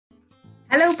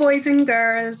Hello boys and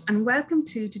girls, and welcome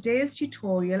to today's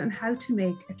tutorial on how to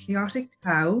make a Clayotic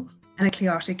cow and a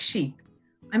Clayotic sheep.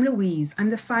 I'm Louise, I'm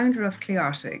the founder of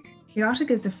Clayotic.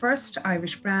 Clayotic is the first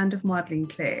Irish brand of modelling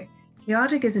clay.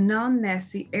 Clayotic is a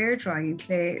non-messy air drying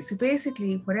clay, so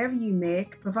basically whatever you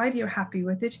make, provided you're happy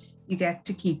with it, you get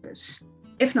to keep it.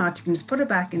 If not, you can just put it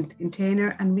back in the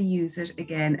container and reuse it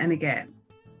again and again.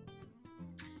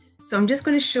 So I'm just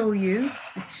going to show you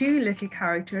the two little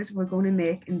characters we're going to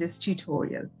make in this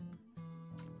tutorial.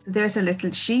 So there's our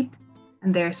little sheep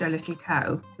and there's our little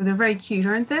cow. So they're very cute,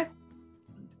 aren't they? Turn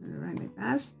it around like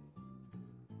that.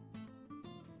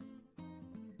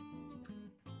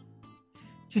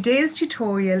 Today's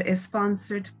tutorial is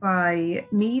sponsored by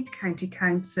Meath County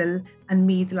Council and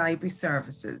Meath Library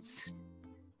Services.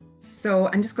 So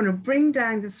I'm just going to bring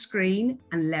down the screen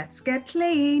and let's get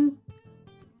clean.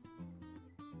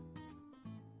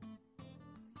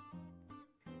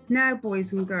 Now,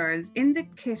 boys and girls, in the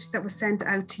kit that was sent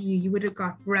out to you, you would have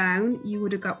got brown, you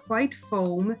would have got white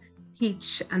foam,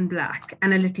 peach and black,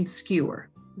 and a little skewer.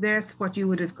 So there's what you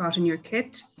would have got in your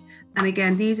kit. And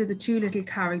again, these are the two little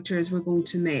characters we're going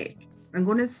to make. I'm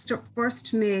going to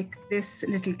first make this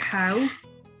little cow.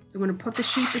 So I'm going to put the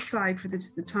sheep aside for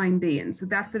the time being. So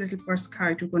that's the little first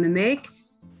character we're going to make.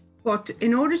 But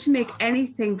in order to make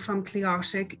anything from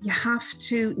Clayotic, you have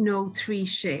to know three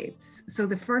shapes. So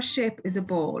the first shape is a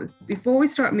ball. Before we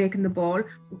start making the ball,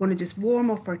 we're going to just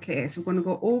warm up our clay. So we're going to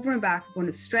go over and back, we're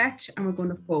going to stretch and we're going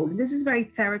to fold. And this is very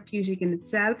therapeutic in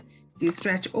itself. So you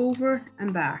stretch over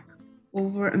and back,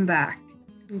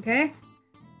 okay?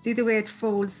 See the way it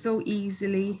folds so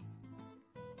easily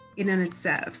in and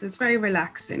itself. So it's very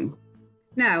relaxing.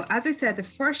 Now, as I said, the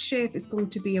first shape is going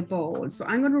to be a ball. So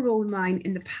I'm going to roll mine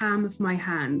in the palm of my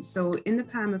hand. So in the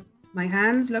palm of my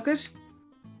hands, look at,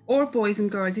 or boys and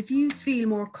girls, if you feel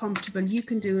more comfortable, you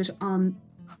can do it on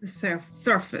the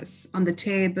surface, on the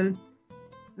table,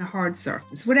 on a hard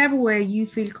surface, whatever way you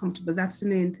feel comfortable, that's the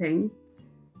main thing.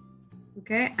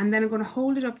 Okay, and then I'm going to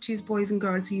hold it up to you boys and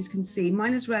girls so you can see.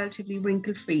 Mine is relatively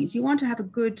wrinkle-free. So you want to have a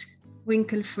good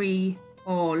wrinkle-free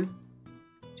ball,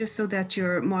 just so that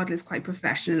your model is quite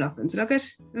professional looking. So look at,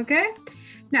 okay?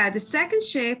 Now the second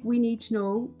shape we need to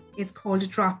know, it's called a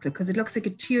droplet because it looks like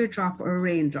a teardrop or a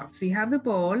raindrop. So you have the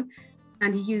ball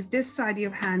and you use this side of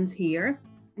your hands here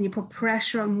and you put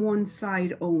pressure on one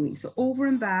side only. So over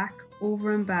and back,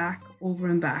 over and back, over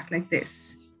and back like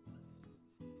this.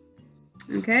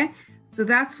 Okay? So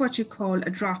that's what you call a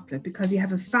droplet because you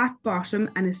have a fat bottom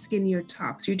and a skinnier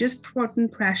top. So you're just putting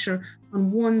pressure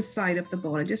on one side of the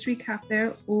ball. I just recap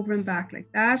there, over and back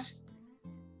like that.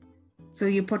 So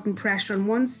you're putting pressure on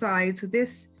one side. So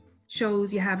this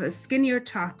shows you have a skinnier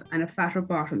top and a fatter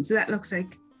bottom. So that looks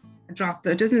like a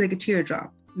droplet. It doesn't look like a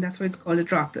teardrop. And that's why it's called a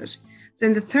droplet. So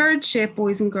then the third shape,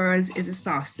 boys and girls, is a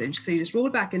sausage. So you just roll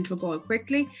back into a ball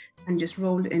quickly and just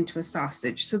roll it into a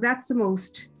sausage. So that's the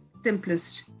most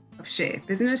simplest of shape,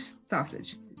 isn't it?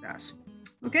 Sausage, like that.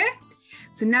 Okay,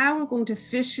 so now we're going to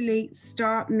officially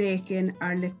start making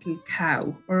our little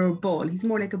cow or a bull. He's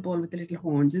more like a bull with the little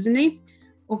horns, isn't he?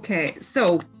 Okay,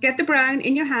 so get the brown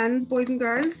in your hands, boys and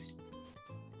girls,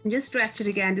 and just stretch it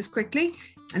again just quickly,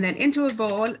 and then into a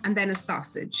ball and then a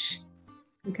sausage.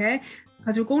 Okay,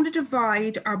 because we're going to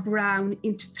divide our brown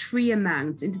into three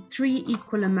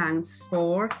equal amounts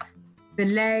for the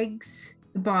legs,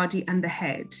 the body and the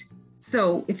head.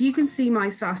 So if you can see my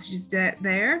sausages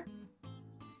there,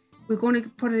 we're going to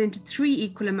put it into three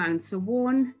equal amounts. So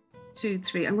 1, 2,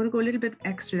 3. I'm going to go a little bit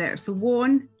extra there. So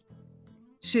 1,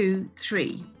 2,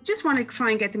 3. Just want to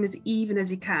try and get them as even as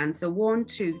you can. So 1,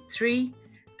 2, 3.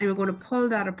 And we're going to pull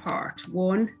that apart.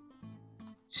 1,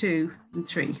 2, and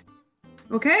 3.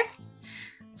 Okay?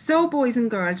 So boys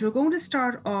and girls, we're going to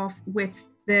start off with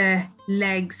the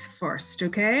legs first,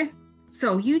 okay?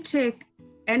 So you take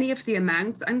any of the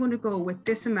amounts. I'm going to go with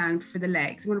this amount for the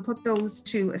legs. I'm going to put those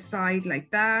two aside like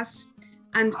that.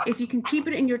 And if you can keep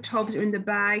it in your tubs or in the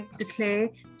bag, the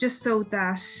clay, just so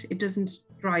that it doesn't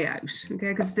dry out,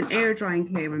 okay? Because it's an air drying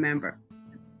clay, remember.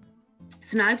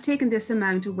 So now I've taken this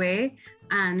amount away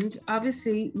and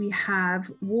obviously we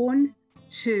have 1,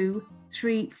 2,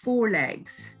 3, 4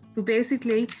 legs. So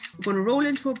basically we're going to roll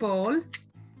into a ball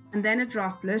and then a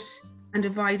droplet and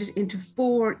divide it into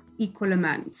 4 equal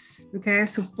amounts. Okay,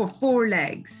 so for 4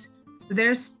 legs. So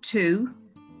there's 2.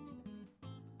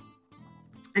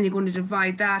 And you're going to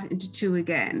divide that into 2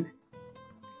 again.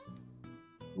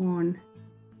 1,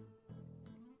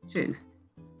 2.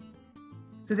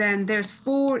 So then there's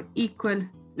 4 equal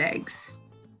legs.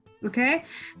 Okay,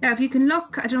 now if you can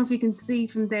look, I don't know if you can see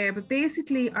from there, but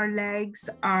basically our legs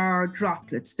are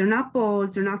droplets. They're not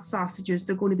balls, they're not sausages,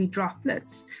 they're going to be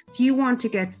droplets. So you want to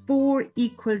get 4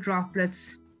 equal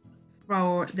droplets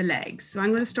for the legs. So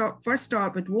I'm going to first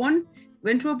start with 1, so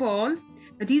into a ball.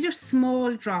 Now these are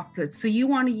small droplets, so you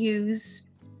want to use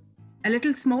a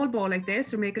little small ball like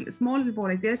this, or make a small little ball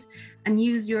like this, and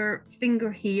use your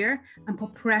finger here and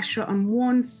put pressure on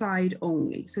one side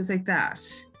only. So it's like that.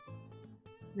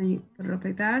 Then you put it up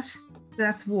like that. So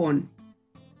that's 1.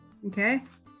 Okay.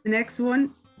 The next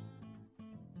one,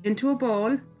 into a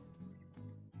ball.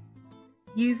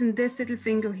 Using this little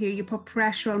finger here, you put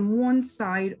pressure on one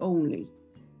side only.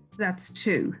 So that's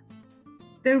 2.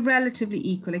 They're relatively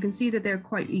equal. I can see that they're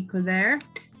quite equal there.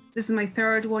 This is my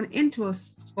third one, into a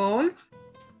ball.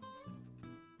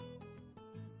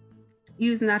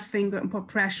 Using that finger and put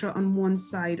pressure on one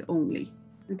side only.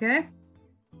 Okay.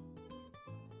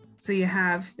 So you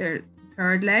have their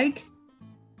third leg,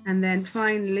 and then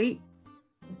finally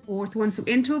the fourth one. So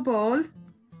into a ball,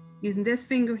 using this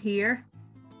finger here,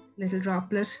 little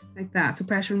droplet like that. So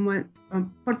pressure on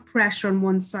one, put pressure on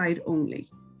one side only.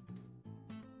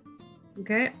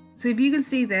 Okay, so if you can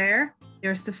see there,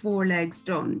 there's the 4 legs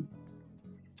done.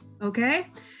 Okay,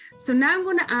 so now I'm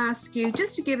going to ask you,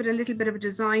 just to give it a little bit of a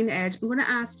design edge, I'm going to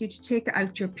ask you to take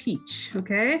out your peach.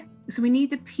 Okay, so we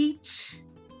need the peach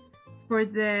for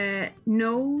the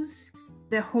nose,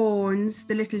 the horns,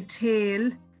 the little tail,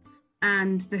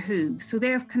 and the hooves. So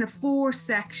there are kind of 4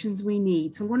 sections we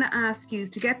need. So I'm going to ask you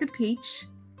to get the peach.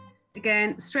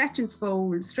 Again, stretch and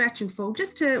fold,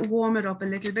 just to warm it up a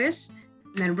little bit.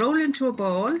 And then roll it into a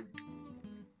ball.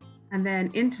 And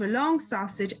then into a long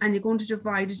sausage, and you're going to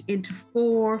divide it into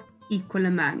 4 equal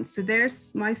amounts. So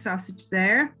there's my sausage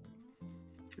there.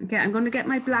 Okay, I'm going to get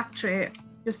my black tray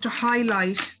just to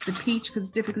highlight the peach because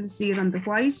it's difficult to see it on the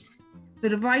white. So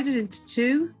divide it into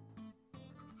 2.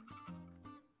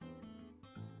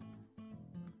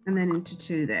 And then into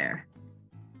 2 there.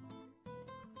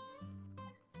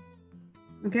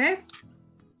 Okay.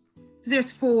 So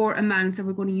there's 4 amounts that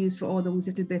we're going to use for all those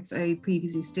little bits I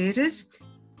previously stated.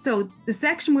 So the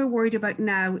section we're worried about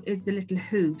now is the little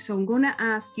hoof. So I'm going to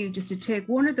ask you just to take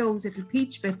one of those little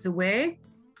peach bits away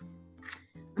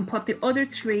and put the other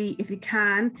 3, if you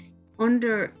can,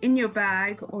 in your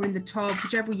bag or in the tub,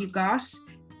 whichever you got.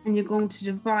 And you're going to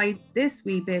divide this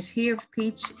wee bit here of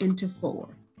peach into 4.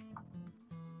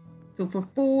 So for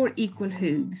 4 equal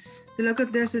hooves. So look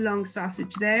up, there's a long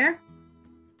sausage there.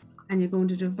 And you're going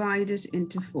to divide it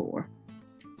into 4.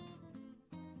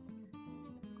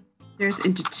 There's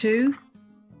into 2.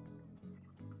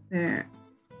 There.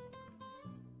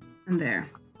 And there.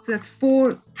 So that's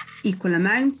 4 equal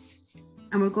amounts.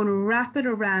 And we're going to wrap it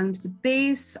around the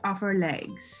base of our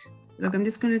legs. Look, I'm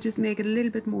just going to make it a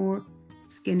little bit more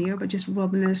skinnier by just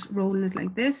rolling it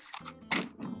like this.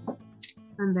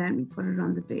 And then we put it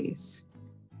on the base.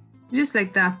 Just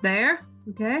like that there,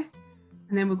 okay?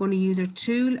 And then we're going to use our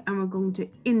tool and we're going to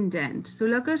indent. So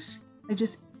look at, I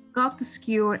just got the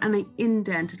skewer and I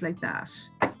indented like that.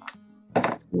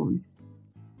 That's 1.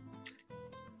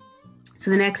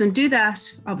 So the next one, do that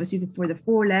obviously for the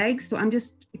 4 legs. So I'm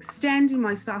just extending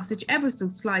my sausage ever so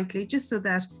slightly, just so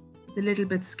that it's a little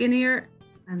bit skinnier,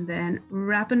 and then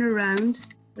wrapping around,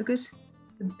 look at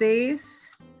the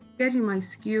base, getting my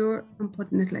skewer and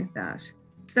putting it like that.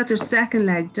 So that's our second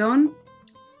leg done.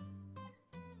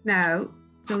 Now,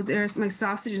 so there's my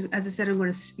sausages. As I said, I'm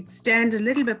going to extend a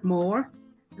little bit more,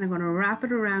 and I'm going to wrap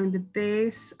it around the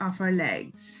base of our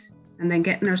legs, and then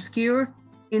getting our skewer,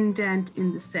 indent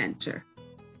in the center.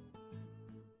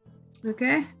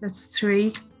 Okay, that's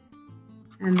 3.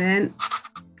 And then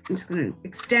I'm just going to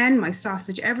extend my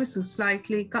sausage ever so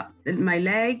slightly, got my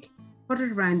leg, put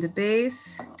it around the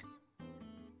base,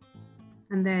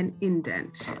 and then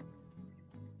indent.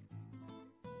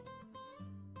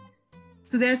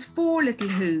 So there's 4 little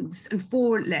hooves and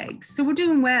 4 legs. So we're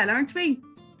doing well, aren't we?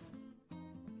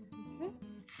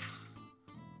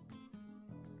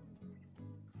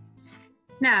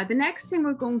 Now, the next thing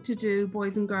we're going to do,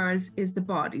 boys and girls, is the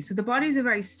body. So the body is a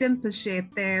very simple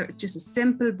shape there. It's just a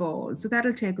simple ball. So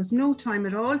that'll take us no time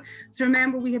at all. So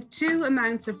remember, we have 2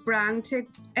 amounts of brown. Take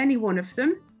any one of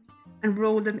them and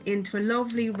roll them into a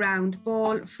lovely round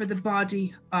ball for the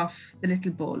body of the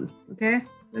little bull. Okay,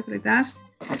 look like that.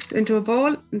 So into a ball,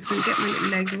 I'm just going to get my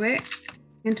little legs away.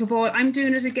 Into a ball. I'm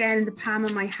doing it again in the palm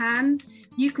of my hands.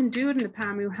 You can do it in the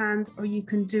palm of your hands, or you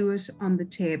can do it on the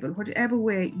table, whatever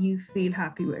way you feel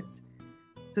happy with.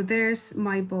 So there's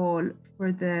my ball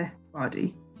for the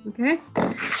body. Okay.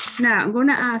 Now I'm going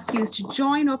to ask you to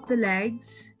join up the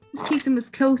legs. Just keep them as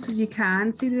close as you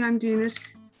can. See the way I'm doing it?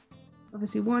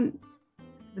 obviously one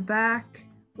to the back,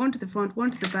 one to the front,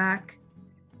 one to the back,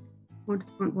 one to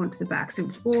the front, one to the back. So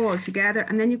 4 all together.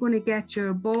 And then you're going to get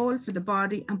your ball for the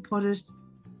body and put it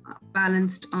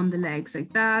balanced on the legs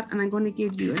like that. And I'm going to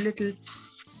give you a little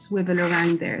swivel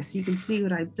around there so you can see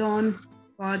what I've done.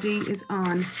 Body is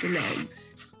on the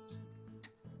legs.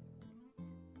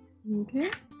 Okay.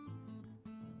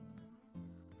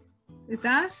 Like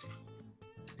that.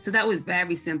 So that was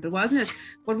very simple, wasn't it?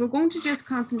 But we're going to just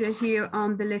concentrate here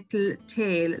on the little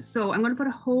tail. So I'm going to put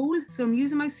a hole. So I'm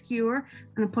using my skewer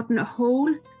and I'm putting a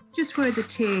hole just where the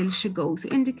tail should go. So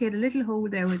indicate a little hole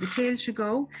there where the tail should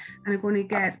go. And I'm going to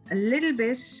get a little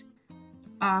bit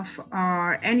off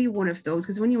any one of those,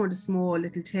 because when you want a small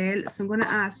little tail. So I'm going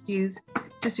to ask you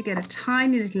just to get a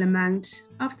tiny little amount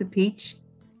of the peach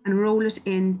and roll it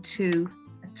into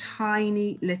a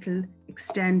tiny little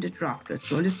extended droplet.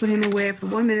 So I'll just put him away for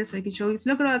 1 minute so I can show you. So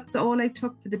look at all I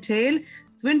took for the tail.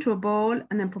 So into a ball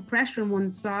and then put pressure on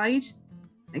one side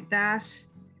like that,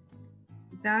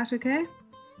 okay?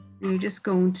 And you're just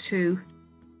going to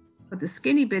put the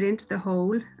skinny bit into the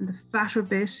hole and the fatter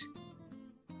bit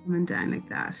coming down like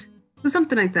that. So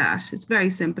something like that. It's very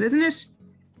simple, isn't it?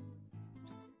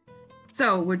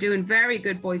 So we're doing very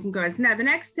good, boys and girls. Now the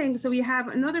next thing, so we have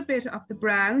another bit of the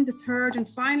brown, the third and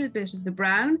final bit of the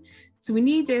brown. So we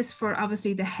need this for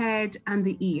obviously the head and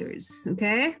the ears,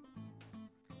 okay?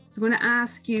 So I'm going to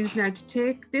ask you now to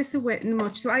take this away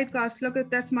much. So I've got, look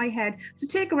at, that's my head. So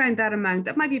take around that amount.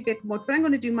 That might be a bit much, but I'm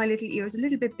going to do my little ears a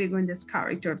little bit bigger in this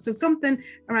character. So something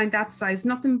around that size,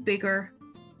 nothing bigger.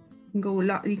 You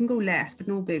can go less, but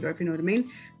no bigger, if you know what I mean.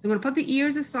 So I'm going to put the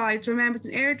ears aside. So remember, it's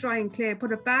an air drying clay.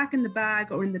 Put it back in the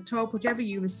bag or in the tub, whichever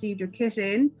you received your kit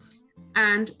in.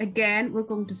 And again, we're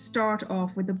going to start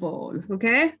off with the ball,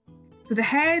 okay? So the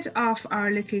head of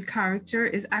our little character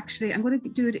is actually, I'm going to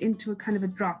do it into a kind of a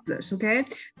droplet, okay?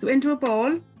 So into a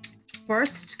ball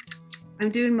first.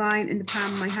 I'm doing mine in the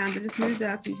palm of my hand. I'll just move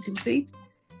that so you can see.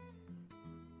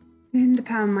 In the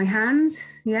palm of my hands,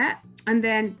 yeah. And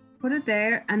then put it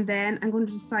there, and then I'm going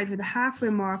to decide where the halfway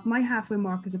mark, my halfway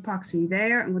mark is approximately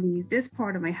there. I'm going to use this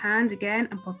part of my hand again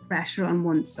and put pressure on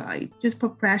one side. Just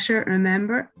put pressure,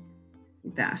 remember,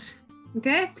 like that.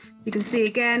 Okay, so you can see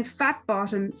again, fat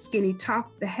bottom, skinny top.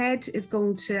 The head is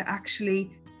going to actually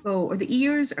go, or the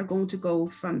ears are going to go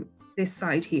from this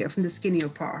side here, from the skinnier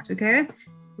part, okay?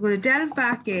 So I'm going to delve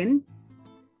back in,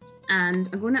 and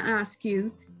I'm going to ask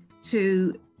you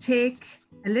to take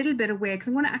a little bit away, because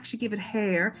I'm going to actually give it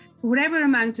hair. So whatever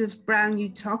amount of brown you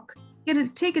took,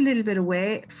 take a little bit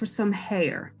away for some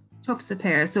hair, tufts of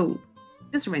hair. So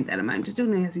just around that amount. It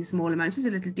doesn't have to be a small amount. Just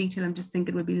a little detail I'm just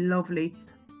thinking would be lovely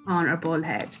on our bull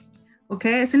head.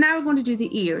 Okay, so now we're going to do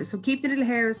the ears. So keep the little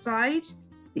hair aside.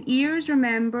 The ears,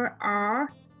 remember, are,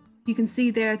 you can see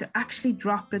there, they're actually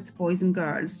droplets, boys and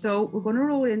girls. So we're going to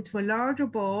roll into a larger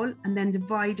ball and then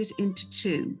divide it into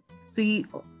two. So you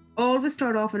always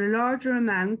start off with a larger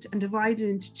amount and divide it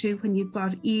into two when you've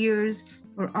got ears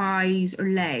or eyes or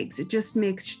legs. It just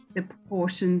makes the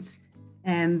proportions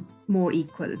more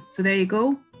equal. So there you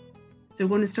go. So we're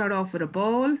going to start off with a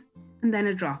ball and then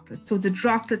a droplet. So it's a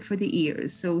droplet for the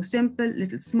ears. So simple,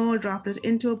 little small droplet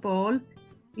into a ball.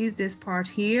 Use this part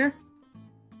here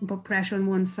and put pressure on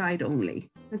one side only.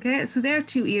 Okay, so there are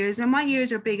two ears. Now my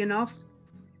ears are big enough.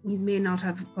 These may not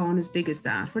have gone as big as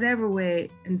that. Whatever way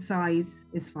and size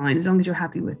is fine, as long as you're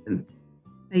happy with them.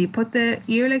 Now you put the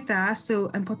ear like that.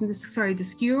 So I'm putting the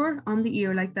skewer on the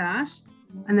ear like that.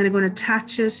 And then I'm going to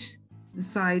attach it to the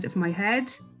side of my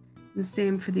head. The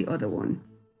same for the other one.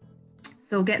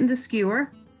 So getting the skewer,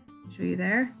 I'll show you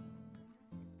there.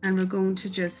 And we're going to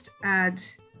just add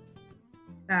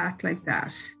that like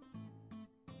that.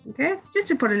 Okay, just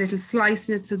to put a little slice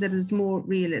in it so that it's more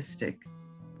realistic.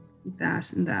 Like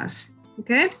that and that.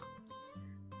 Okay.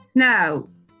 Now,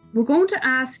 we're going to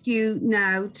ask you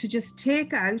now to just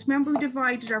take out, remember we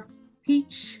divided our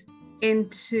peach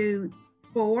into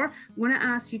 4. I'm going to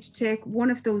ask you to take one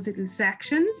of those little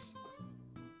sections.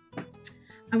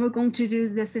 And we're going to do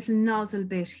this little nozzle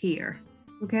bit here,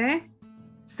 okay?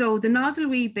 So the nozzle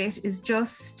wee bit is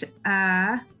just,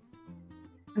 I'm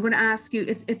going to ask you,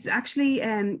 it's actually,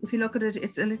 if you look at it,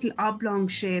 it's a little oblong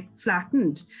shape,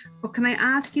 flattened. But can I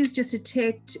ask you just to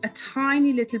take a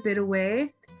tiny little bit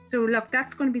away? So look,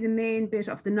 that's going to be the main bit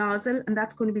of the nozzle, and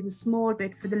that's going to be the small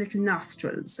bit for the little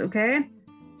nostrils, okay?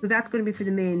 So that's going to be for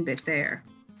the main bit there.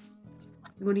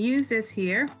 I'm going to use this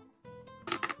here.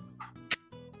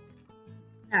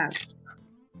 Now,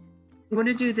 I'm going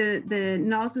to do the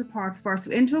nozzle part first.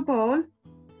 So into a ball,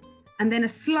 and then a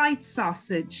slight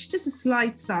sausage, just a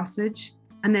slight sausage,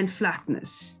 and then flatten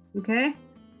it, okay?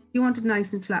 So you want it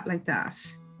nice and flat like that.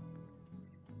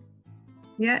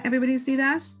 Yeah, everybody see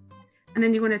that? And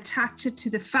then you're going to attach it to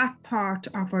the fat part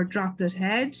of our droplet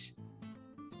head.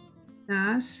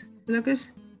 That, look at,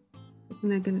 looking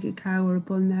like a little cow or a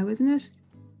bull now, isn't it?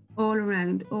 All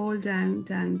around, all down,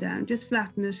 down, down. Just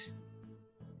flatten it.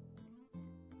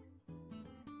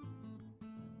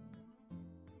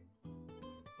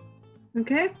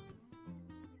 Okay.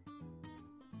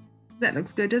 That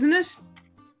looks good, doesn't it?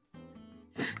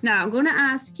 Now I'm going to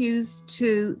ask you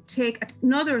to take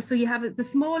another, so you have the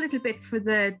small little bit for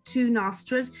the two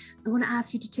nostrils. I'm going to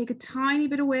ask you to take a tiny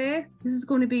bit away. This is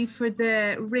going to be for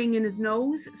the ring in his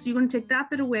nose. So you're going to take that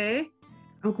bit away.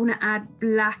 I'm going to add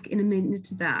black in a minute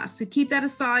to that. So keep that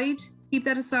aside, keep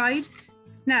that aside.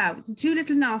 Now, the two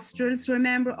little nostrils, so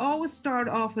remember, always start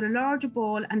off with a larger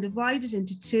ball and divide it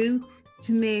into two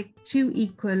to make two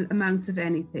equal amounts of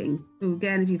anything. So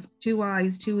again, if you have two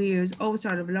eyes, two ears, always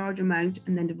start with a large amount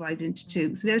and then divide it into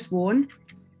two. So there's one,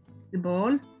 the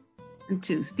ball, and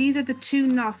two. So these are the two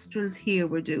nostrils here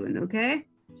we're doing, okay?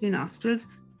 Two nostrils.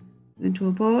 So into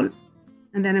a ball.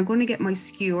 And then I'm going to get my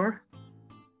skewer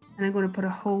and I'm going to put a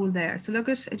hole there. So look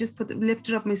at, I just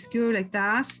lifted up my skewer like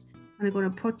that. And I'm going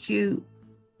to put you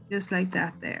just like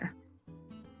that there.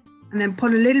 And then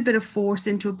put a little bit of force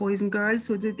into it, boys and girls,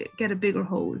 so they get a bigger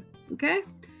hole, okay?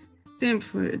 Same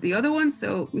for the other one.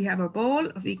 So we have our ball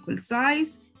of equal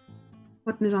size,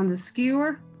 putting it on the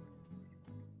skewer,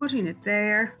 putting it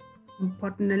there, and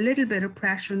putting a little bit of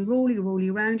pressure and rolly, rolly,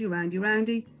 roundy, roundy,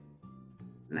 roundy,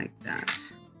 like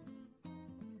that.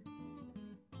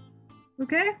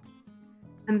 Okay?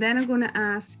 And then I'm going to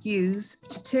ask you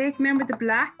to take, remember the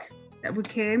black that would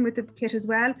came with the kit as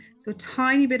well, so a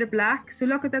tiny bit of black. So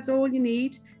look at, that's all you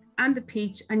need, and the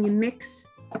peach, and you mix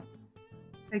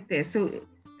like this. So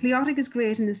Clayotic is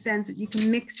great in the sense that you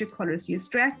can mix your colors. So you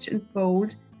stretch and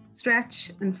fold,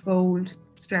 stretch and fold,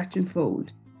 stretch and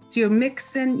fold. So you're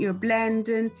mixing, you're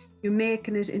blending, you're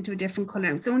making it into a different color.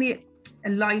 It's only a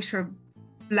lighter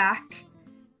black.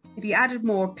 If you added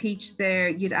more peach there,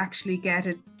 you'd actually get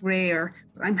it grayer,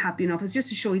 but I'm happy enough. It's just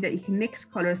to show you that you can mix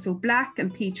colors. So black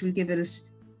and peach will give it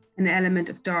an element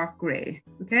of dark gray,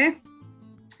 okay?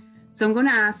 So I'm going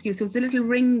to ask you, so it's the little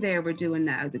ring there we're doing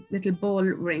now, the little ball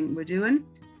ring we're doing,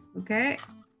 okay?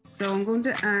 So I'm going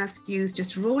to ask you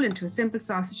just to roll into a simple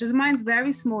sausage. So mine's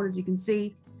very small, as you can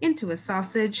see, into a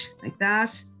sausage like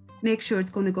that. Make sure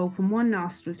it's going to go from one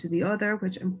nostril to the other,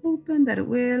 which I'm hoping that it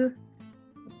will.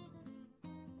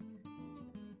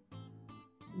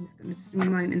 I'm just going to just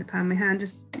mine in the palm of my hand,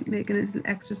 just making a little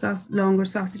extra longer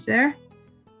sausage there.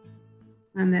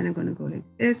 And then I'm going to go like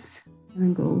this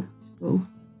and go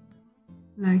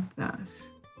like that.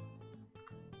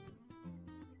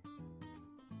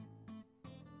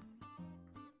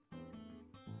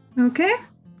 Okay,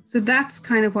 so that's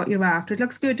kind of what you're after. It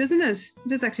looks good, doesn't it? It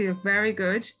does actually look very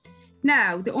good.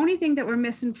 Now, the only thing that we're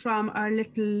missing from our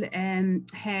little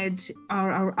head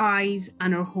are our eyes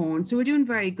and our horns. So we're doing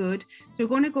very good. So we're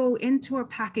going to go into our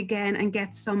pack again and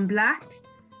get some black.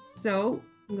 So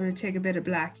I'm going to take a bit of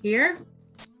black here.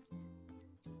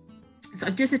 So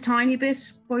just a tiny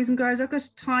bit, boys and girls, look at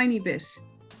a tiny bit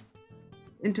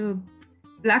into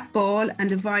a black ball and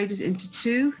divide it into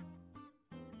two.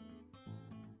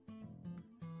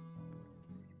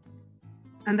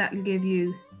 And that will give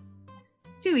you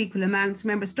two equal amounts.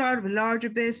 Remember, start with a larger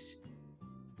bit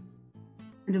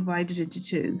and divide it into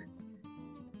two.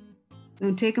 So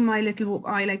I'm taking my little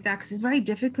eye like that because it's very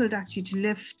difficult actually to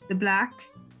lift the black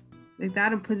like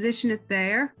that and position it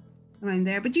there, around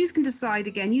there. But you can decide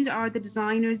again, you are the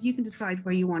designers, you can decide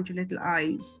where you want your little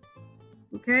eyes.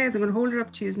 Okay, so I'm going to hold it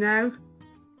up to you now.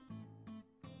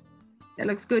 That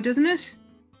looks good, doesn't it?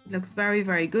 It looks very,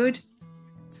 very good.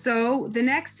 So the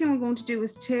next thing we're going to do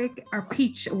is take our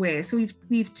peach away. So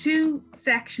we've two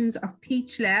sections of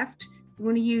peach left. So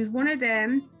we're going to use one of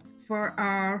them for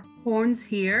our horns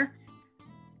here.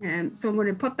 So I'm going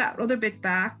to put that other bit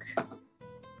back.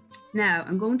 Now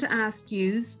I'm going to ask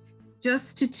you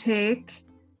just to take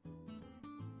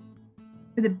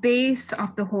the base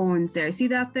of the horns there. See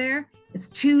that there? It's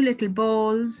two little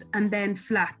balls and then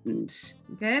flattened.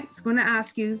 Okay, it's going to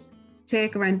ask you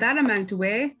take around that amount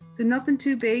away, so nothing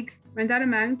too big, around that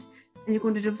amount, and you're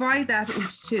going to divide that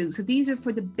into two. So these are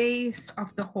for the base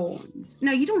of the horns.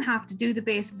 Now you don't have to do the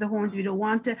base of the horns if you don't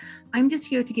want to. I'm just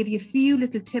here to give you a few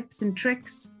little tips and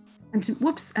tricks and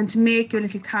to make your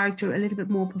little character a little bit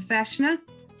more professional.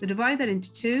 So divide that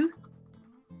into two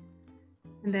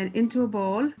and then into a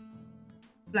ball,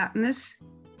 flatten it,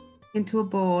 into a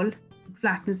ball,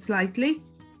 flatten it slightly.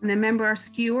 And then remember our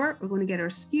skewer, we're going to get our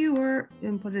skewer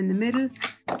and put it in the middle.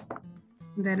 And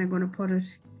then I'm going to put it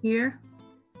here.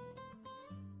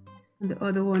 And the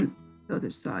other one The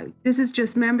other side. This is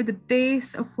just, remember, the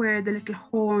base of where the little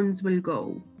horns will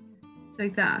go,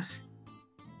 like that.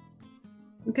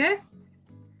 Okay?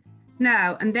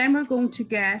 Now, and then we're going to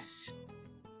get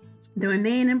the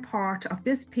remaining part of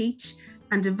this peach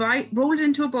and roll it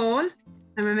into a ball.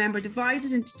 And remember, divide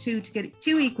it into two to get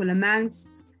 2 equal amounts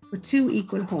for 2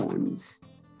 equal horns.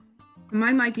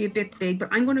 Mine might be a bit big, but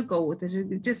I'm going to go with it.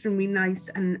 It'll just be nice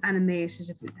and animated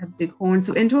if it have big horns.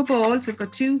 So into a ball. So I've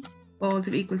got 2 balls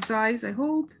of equal size, I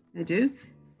hope. I do.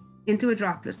 Into a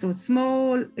droplet. So it's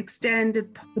small,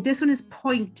 extended, but this one is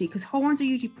pointy because horns are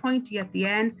usually pointy at the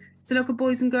end. So look at,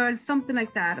 boys and girls, something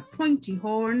like that, a pointy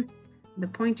horn. The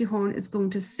pointy horn is going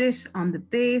to sit on the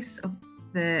base of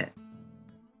the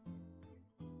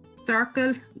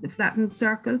circle, the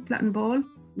flattened ball.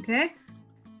 Okay.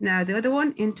 Now the other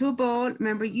one into a ball.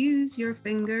 Remember, use your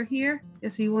finger here,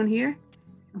 this one here,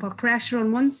 and put pressure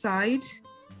on one side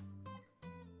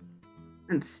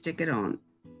and stick it on.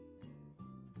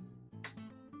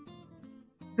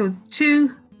 So it's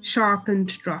 2 sharpened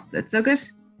droplets. Look at,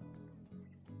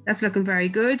 that's looking very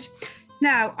good.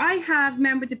 Now I have,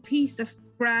 remember, the piece of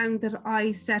brown that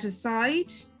I set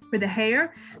aside for the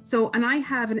hair. So, and I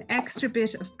have an extra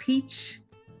bit of peach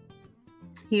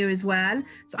here as well.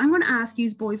 So I'm going to ask you,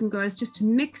 boys and girls, just to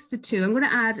mix the two. I'm going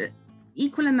to add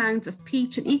equal amounts of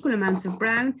peach and equal amounts of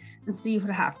brown and see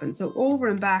what happens. So over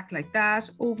and back like that,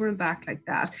 over and back like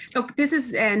that. Look, this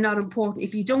is not important.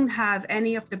 If you don't have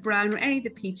any of the brown or any of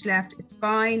the peach left, it's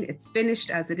fine. It's finished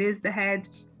as it is, the head.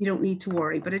 You don't need to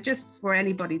worry, but it's just for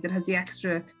anybody that has the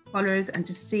extra colors and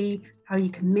to see how you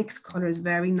can mix colors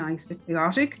very nice with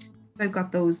Clayotic. I've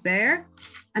got those there.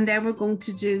 And then we're going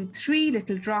to do 3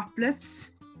 little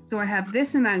droplets. So I have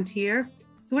this amount here.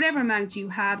 So whatever amount you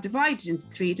have, divide it into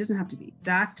 3. It doesn't have to be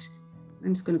exact.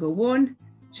 I'm just going to go 1,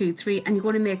 2, 3, and you're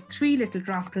going to make 3 little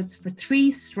droplets for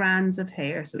 3 strands of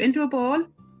hair. So into a ball,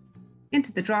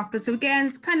 into the droplets. So again,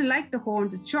 it's kind of like the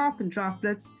horns, it's sharpened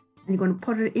droplets, and you're going to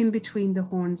put it in between the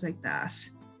horns like that.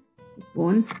 It's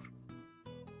 1,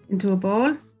 into a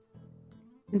ball,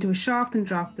 into a sharpened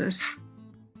droplet,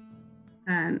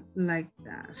 and like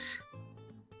that.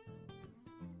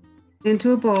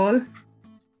 Into a ball,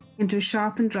 into a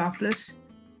sharpened droplet,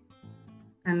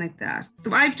 and like that.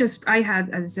 So I had,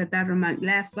 as I said, that amount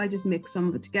left, so I just mixed some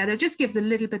of it together. Just gives a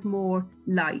little bit more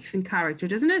life and character,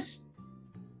 doesn't it?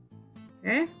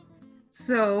 Okay.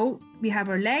 So we have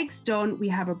our legs done, we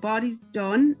have our bodies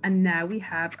done, and now we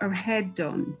have our head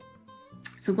done.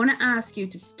 So I'm going to ask you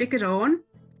to stick it on.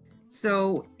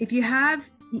 So if you have,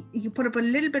 you put up a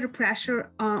little bit of pressure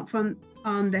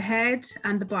on the head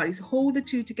and the body. So hold the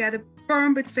two together,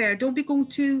 firm but fair. Don't be going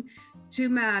too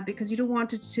mad because you don't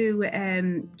want it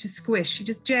to squish. You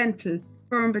just gentle,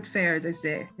 firm but fair, as I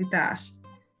say, like that.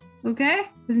 Okay,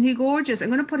 isn't he gorgeous? I'm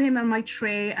going to put him on my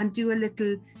tray and do a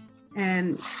little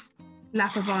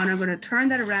lap of honor. I'm going to turn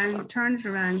that around, turn it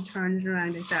around, turn it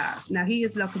around like that. Now he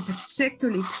is looking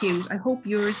particularly cute. I hope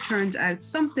yours turns out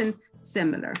something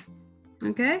similar.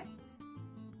 Okay,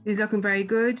 he's looking very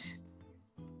good.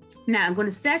 Now I'm going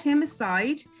to set him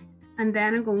aside, and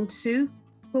then I'm going to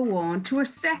go on to our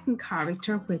second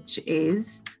character, which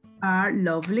is our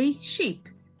lovely sheep.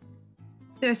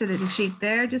 There's a little sheep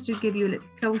there, just to give you a little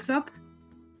close-up.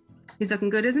 He's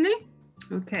looking good, isn't he?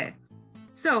 Okay.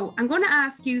 So I'm going to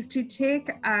ask you to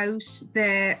take out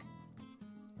the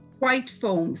white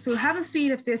foam. So have a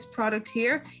feel of this product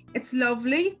here. It's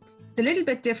lovely. It's a little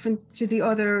bit different to the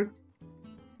other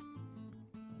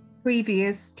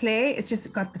previous clay. It's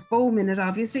just got the foam in it,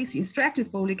 obviously. So you stretch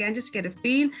and fold again just to get a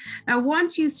feel. Now I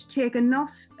want you to take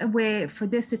enough away for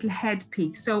this little head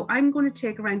piece. So I'm going to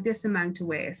take around this amount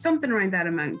away, something around that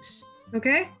amount.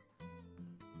 Okay.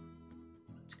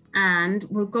 And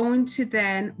we're going to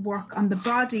then work on the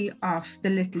body of the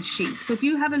little sheep. So if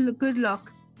you have a good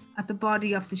look at the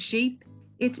body of the sheep,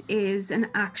 it is an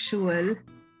actual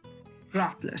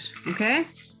droplet. Okay.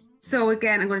 So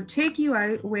again, I'm going to take you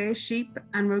away, sheep,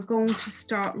 and we're going to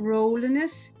start rolling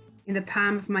it in the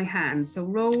palm of my hand. So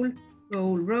roll,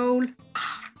 roll, roll,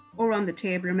 or on the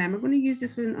table. Remember, I'm going to use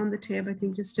this one on the table, I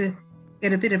think, just to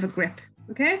get a bit of a grip.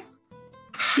 Okay.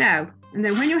 Now, and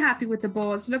then when you're happy with the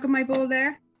balls, look at my ball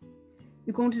there.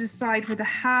 You're going to decide where the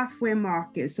halfway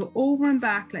mark is. So over and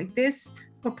back like this,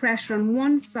 put pressure on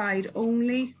one side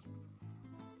only.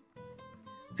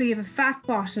 So you have a fat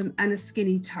bottom and a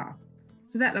skinny top.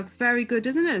 So that looks very good,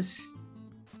 doesn't it?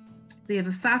 So you have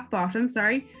a fat bottom,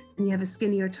 sorry, and you have a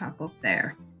skinnier top up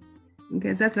there.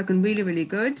 Okay, so that's looking really, really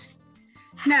good.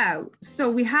 Now,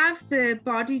 so we have the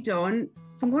body done.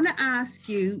 So I'm going to ask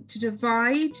you to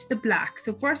divide the black.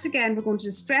 So first, again, we're going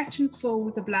to stretch and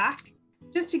fold the black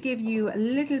just to give you a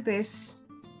little bit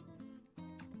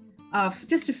of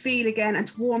just to feel again and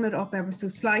to warm it up ever so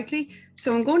slightly.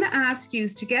 So I'm going to ask you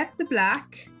to get the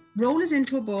black, roll it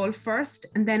into a ball first,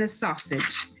 and then a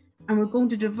sausage. And we're going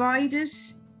to divide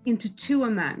it into 2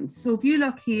 amounts. So if you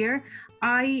look here,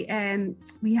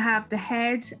 we have the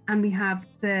head and we have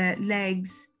the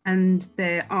legs and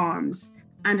the arms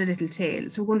and a little tail.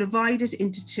 So we're going to divide it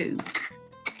into 2.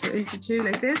 So into 2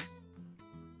 like this.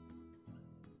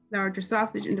 Larger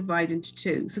sausage and divide into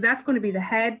 2. So that's going to be the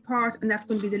head part, and that's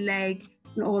going to be the leg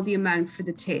and all the amount for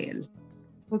the tail.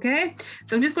 Okay,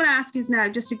 so I'm just going to ask you now,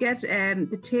 just to get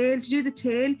the tail, to do the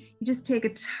tail, you just take a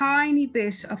tiny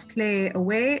bit of clay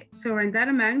away. So around that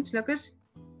amount, look at,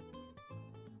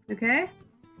 okay,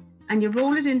 and you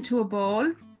roll it into a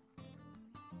ball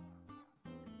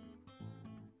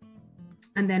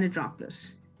and then a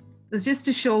droplet. It's just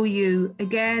to show you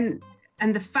again,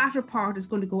 and the fatter part is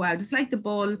going to go out. It's like the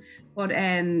ball, but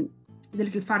the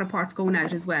little fatter part's going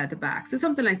out as well at the back. So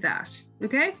something like that,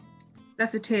 okay?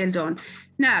 That's the tail done.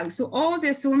 Now, so all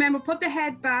this, so remember, put the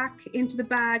head back into the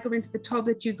bag or into the tub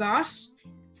that you got.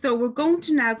 So we're going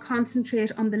to now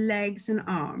concentrate on the legs and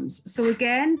arms. So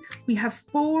again, we have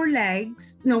 4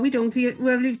 legs. No, we don't. We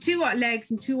have 2 legs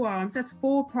and 2 arms. That's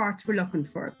 4 parts we're looking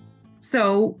for.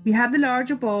 So we have the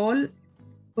larger ball.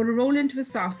 We're going to roll into a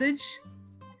sausage.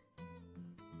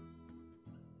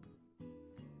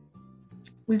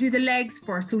 We'll do the legs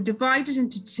first. So divide it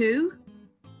into 2.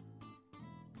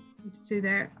 Into 2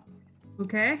 there.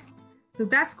 Okay. So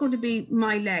that's going to be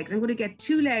my legs. I'm going to get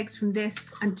 2 legs from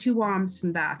this and 2 arms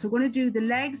from that. So we're going to do the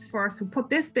legs first. So put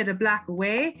this bit of black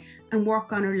away and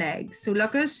work on our legs. So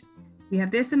look at, we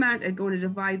have this amount. I'm going to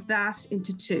divide that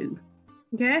into 2.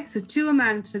 Okay. So 2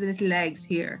 amounts for the little legs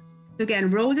here. So again,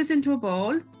 roll this into a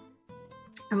ball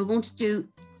and we're going to do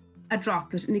a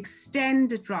droplet, an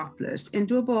extended droplet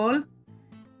into a ball,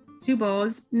 2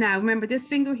 balls. Now remember this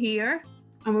finger here,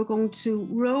 and we're going to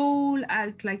roll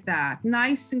out like that,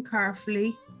 nice and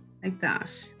carefully, like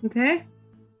that, okay?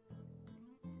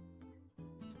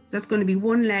 So that's going to be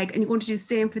 1 leg, and you're going to do the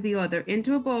same for the other.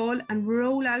 Into a ball and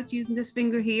roll out using this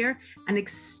finger here, and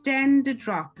extend a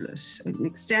droplet,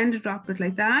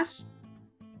 like that.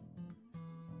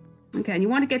 Okay, and you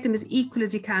want to get them as equal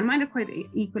as you can. Mine are quite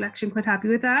equal, actually, I'm quite happy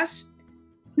with that.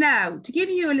 Now, to give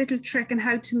you a little trick on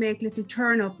how to make little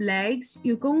turn up legs,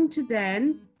 you're going to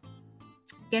then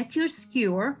get your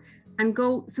skewer and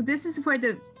go, so this is where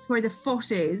the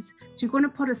foot is. So you're going to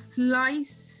put a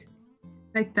slice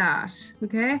like that,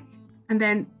 okay? And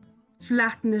then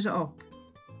flatten it up.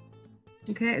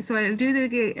 Okay, so I'll do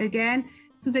that again.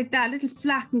 So it's like that little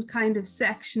flattened kind of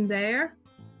section there.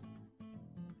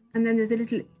 And then there's a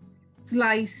little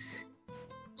slice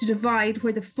to divide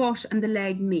where the foot and the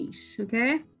leg meet,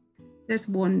 okay? There's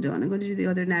 1 done. I'm going to do the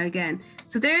other now again.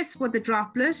 So there's what the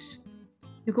droplet.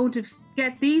 You're going to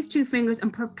get these 2 fingers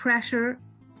and put pressure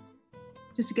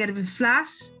just to get it flat,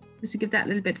 just to give that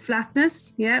little bit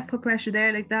flatness. Yeah, put pressure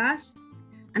there like that.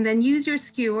 And then use your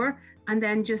skewer and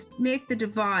then just make the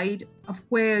divide of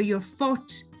where your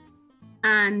foot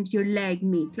and your leg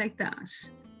meet like that.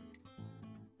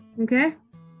 Okay?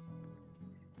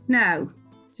 Now,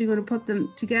 so you're going to put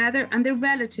them together and they're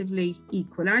relatively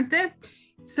equal, aren't they?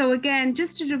 So again,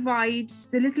 just to divide,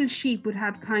 the little sheep would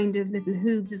have kind of little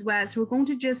hooves as well. So we're going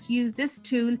to just use this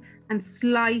tool and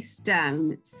slice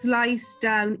down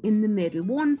in the middle,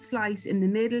 1 slice in the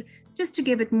middle, just to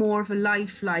give it more of a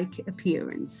lifelike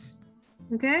appearance.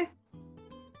 Okay?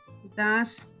 Like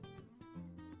that.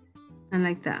 And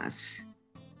like that.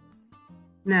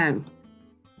 Now,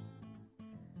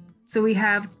 so we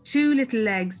have 2 little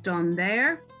legs done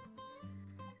there.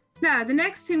 Now, the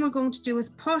next thing we're going to do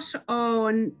is put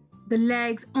on the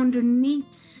legs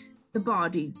underneath the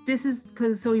body. This is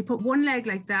because, so you put 1 leg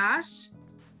like that,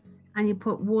 and you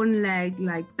put 1 leg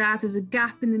like that. There's a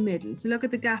gap in the middle. So look at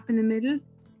the gap in the middle,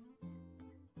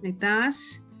 like that.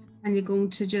 And you're going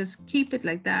to just keep it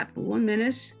like that for 1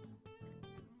 minute.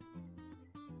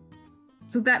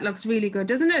 So that looks really good,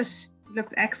 doesn't it? It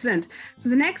looks excellent. So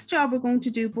the next job we're going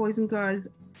to do, boys and girls,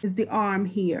 is the arm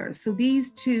here. So these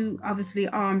 2, obviously,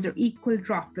 arms are equal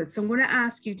droplets. So I'm going to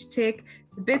ask you to take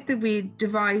the bit that we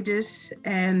divided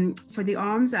for the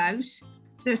arms out.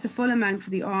 There's the full amount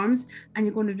for the arms, and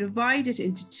you're going to divide it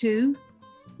into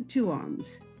 2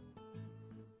 arms.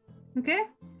 Okay?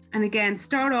 And again,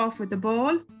 start off with the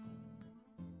ball.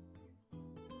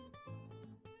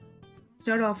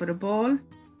 Start off with a ball.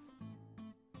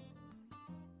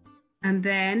 And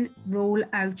then roll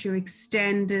out your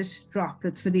extended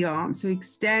droplets for the arm. So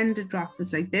extended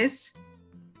droplets like this.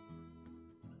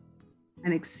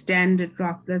 And extended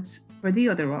droplets for the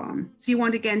other arm. So you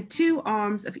want, again, 2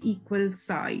 arms of equal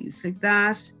size, like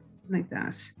that, like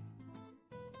that.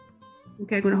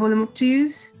 Okay, I'm going to hold them up to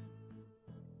use.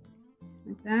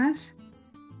 Like that.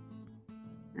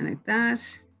 And like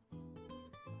that.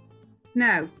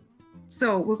 Now,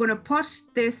 so we're going to put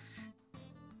this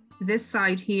to this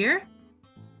side here.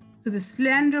 So the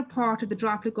slender part of the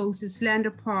droplet goes to the slender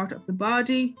part of the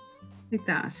body, like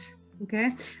that,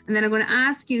 okay? And then I'm going to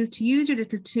ask you to use your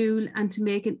little tool and to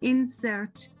make an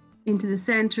insert into the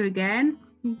center again,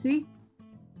 you see?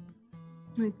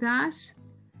 Like that.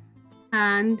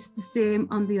 And the same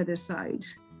on the other side,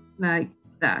 like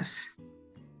that.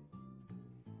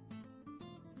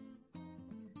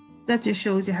 That just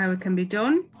shows you how it can be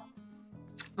done.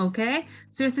 Okay,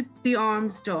 so there's the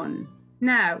arms done.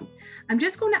 Now, I'm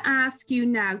just going to ask you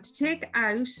now to take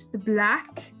out the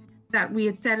black that we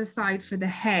had set aside for the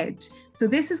head. So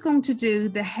this is going to do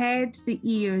the head, the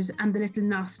ears, and the little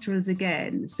nostrils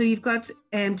again. So you've got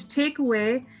to take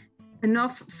away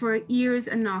enough for ears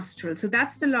and nostrils. So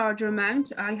that's the larger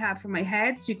amount I have for my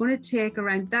head. So you're going to take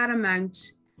around that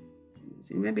amount,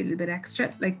 maybe a little bit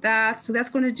extra, like that. So that's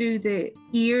going to do the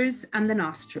ears and the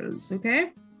nostrils,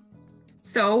 okay?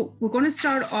 So we're going to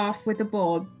start off with a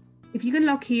ball. If you can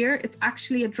look here, it's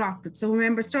actually a droplet. So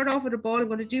remember, start off with a ball. I'm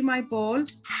going to do my ball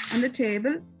on the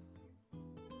table.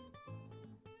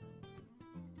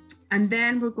 And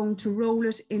then we're going to roll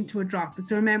it into a droplet.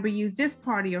 So remember, use this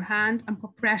part of your hand and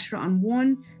put pressure on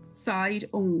one side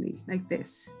only, like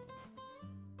this.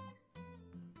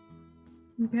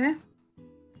 Okay.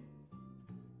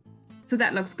 So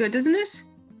that looks good, doesn't it?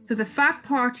 So the fat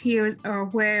part here are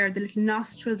where the little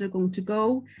nostrils are going to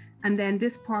go. And then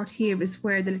this part here is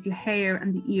where the little hair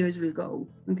and the ears will go,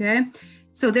 okay?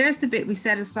 So there's the bit we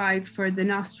set aside for the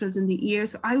nostrils and the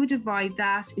ears. So I would divide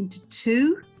that into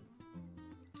two.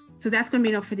 So that's going to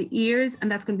be enough for the ears,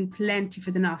 and that's going to be plenty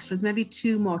for the nostrils, maybe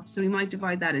too much. So we might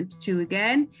divide that into two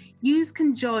again. You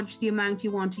can judge the amount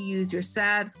you want to use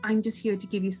yourselves. I'm just here to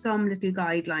give you some little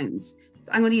guidelines.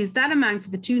 So I'm going to use that amount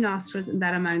for the two nostrils and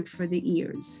that amount for the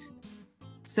ears.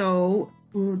 So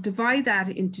we'll divide that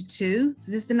into two.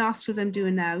 So this is the nostrils I'm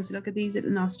doing now. So look at these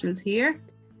little nostrils here.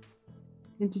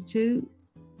 Into two,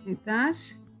 like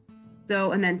that.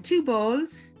 So, and then two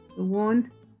balls. So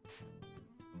 1,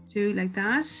 2, like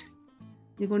that.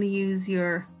 You're going to use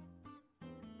your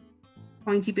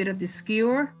pointy bit of the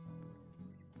skewer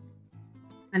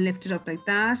and lift it up like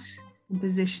that and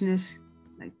position it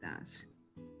like that.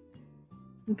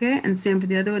 Okay, and same for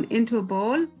the other one, into a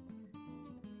ball,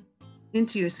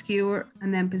 into your skewer,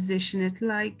 and then position it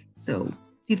like so. So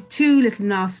you have two little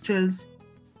nostrils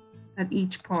at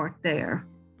each part there.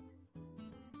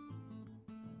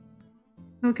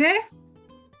 Okay.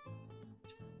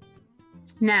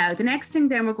 Now, the next thing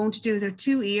then we're going to do is our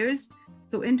two ears.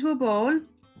 So into a ball,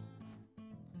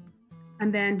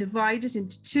 and then divide it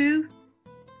into two,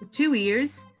 the two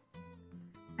ears.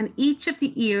 And each of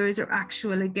the ears are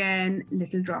actual, again,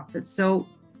 little droplets. So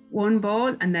one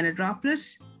ball and then a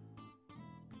droplet.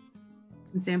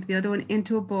 And same for the other one,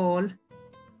 into a ball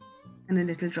and a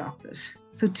little droplet.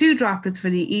 So two droplets for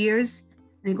the ears.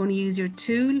 And you're going to use your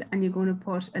tool and you're going to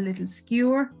put a little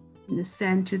skewer in the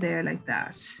center there like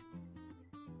that.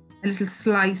 A little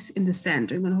slice in the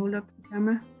center. I'm going to hold up the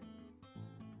camera.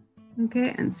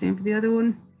 Okay, and same for the other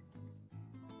one.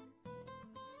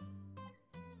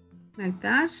 Like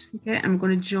that. Okay, I'm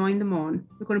going to join them on.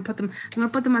 We're going to put them, I'm going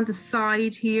to put them on the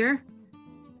side here,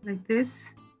 like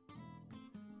this.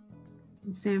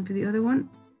 And same for the other one.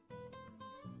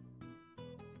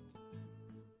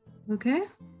 Okay,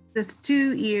 that's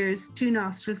two ears, two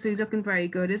nostrils, so he's looking very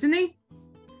good, isn't he?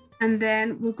 And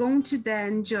then we're going to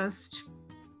then just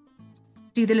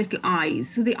do the little eyes.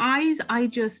 So the eyes, I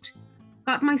just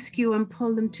got my skewer and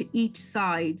pulled them to each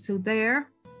side. So there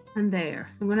and there.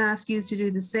 So I'm going to ask you to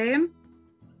do the same.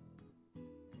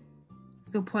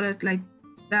 So pull it like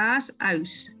that out.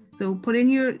 So put in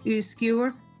your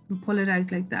skewer and pull it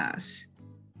out like that.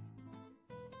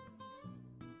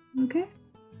 Okay.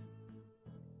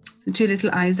 So two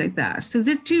little eyes like that. So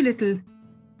there's two little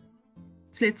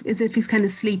slits as if he's kind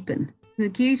of sleeping.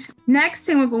 Isn't it cute? Next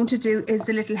thing we're going to do is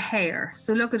the little hair.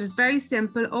 So look, it is very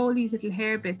simple. All these little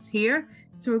hair bits here.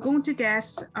 So we're going to get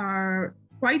our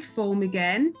white foam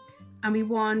again, and we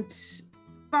want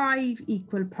 5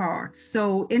 equal parts.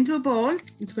 So into a bowl, I'm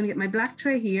just going to get my black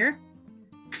tray here,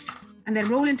 and then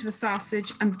roll into a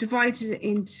sausage and divide it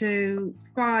into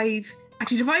 5.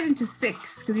 Actually, divide into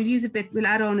 6 because we'll use a bit. We'll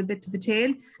add on a bit to the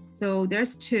tail. So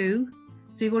there's 2.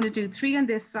 So you're going to do 3 on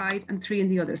this side and 3 on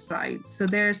the other side. So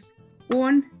there's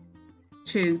 1,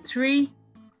 2, 3,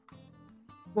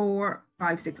 4,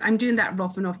 5, 6. I'm doing that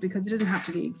rough enough because it doesn't have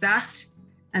to be exact.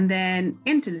 And then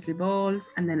into little balls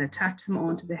and then attach them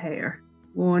onto the hair.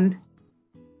 1,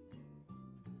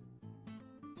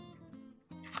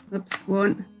 Oops,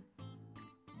 1.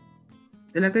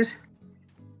 So look at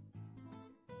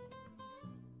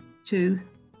 2,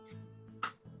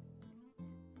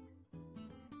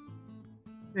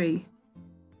 3.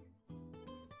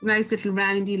 Nice little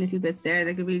roundy little bits there.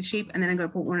 They could really cheap. And then I'm going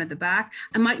to put 1 at the back.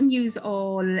 I mightn't use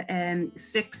all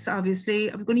 6,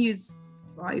 obviously. I was going to use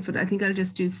 5, but I think I'll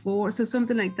just do 4. So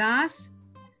something like that.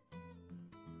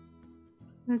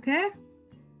 Okay.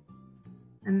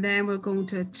 And then we're going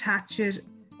to attach it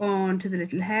onto the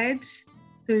little head.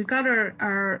 So we've got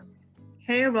our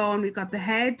hair on, we've got the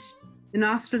head, the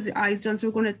nostrils, the eyes done. So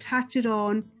we're going to attach it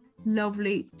on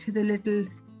lovely to the little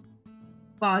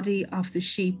body of the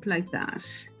sheep like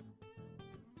that.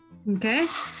 Okay,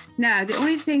 now the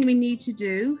only thing we need to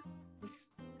do,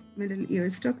 oops, my little ear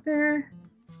is stuck there,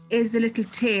 is the little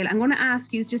tail. I'm going to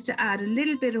ask you just to add a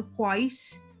little bit of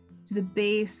white to the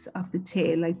base of the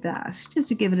tail like that, just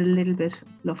to give it a little bit of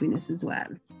fluffiness as well.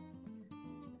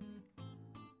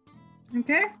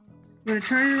 Okay, I'm going to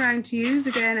turn it around to use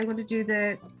again. I'm going to do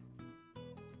the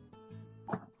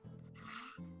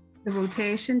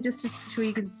rotation just so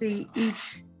you can see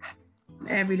each and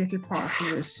every little part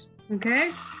of it.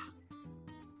 Okay,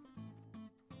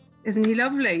 isn't he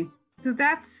lovely? So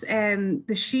that's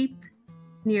the sheep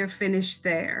near finished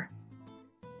there.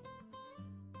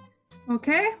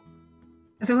 Okay,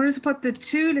 so I'm going to put the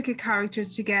 2 little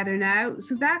characters together now.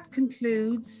 So that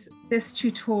concludes this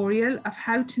tutorial of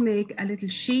how to make a little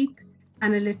sheep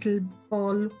and a little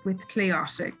bull with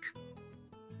Clayotic.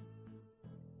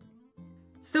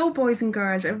 So boys and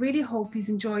girls, I really hope you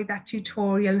enjoyed that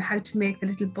tutorial on how to make the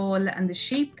little bull and the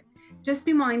sheep. Just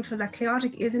be mindful that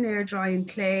Clayotic is an air drying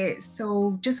clay,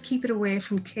 so just keep it away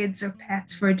from kids or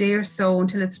pets for a day or so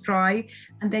until it's dry,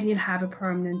 and then you'll have a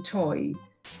permanent toy.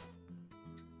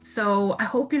 So I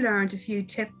hope you learned a few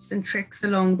tips and tricks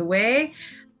along the way,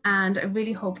 and I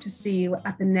really hope to see you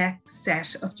at the next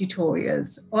set of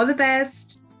tutorials. All the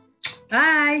best.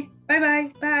 Bye.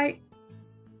 Bye-bye. Bye.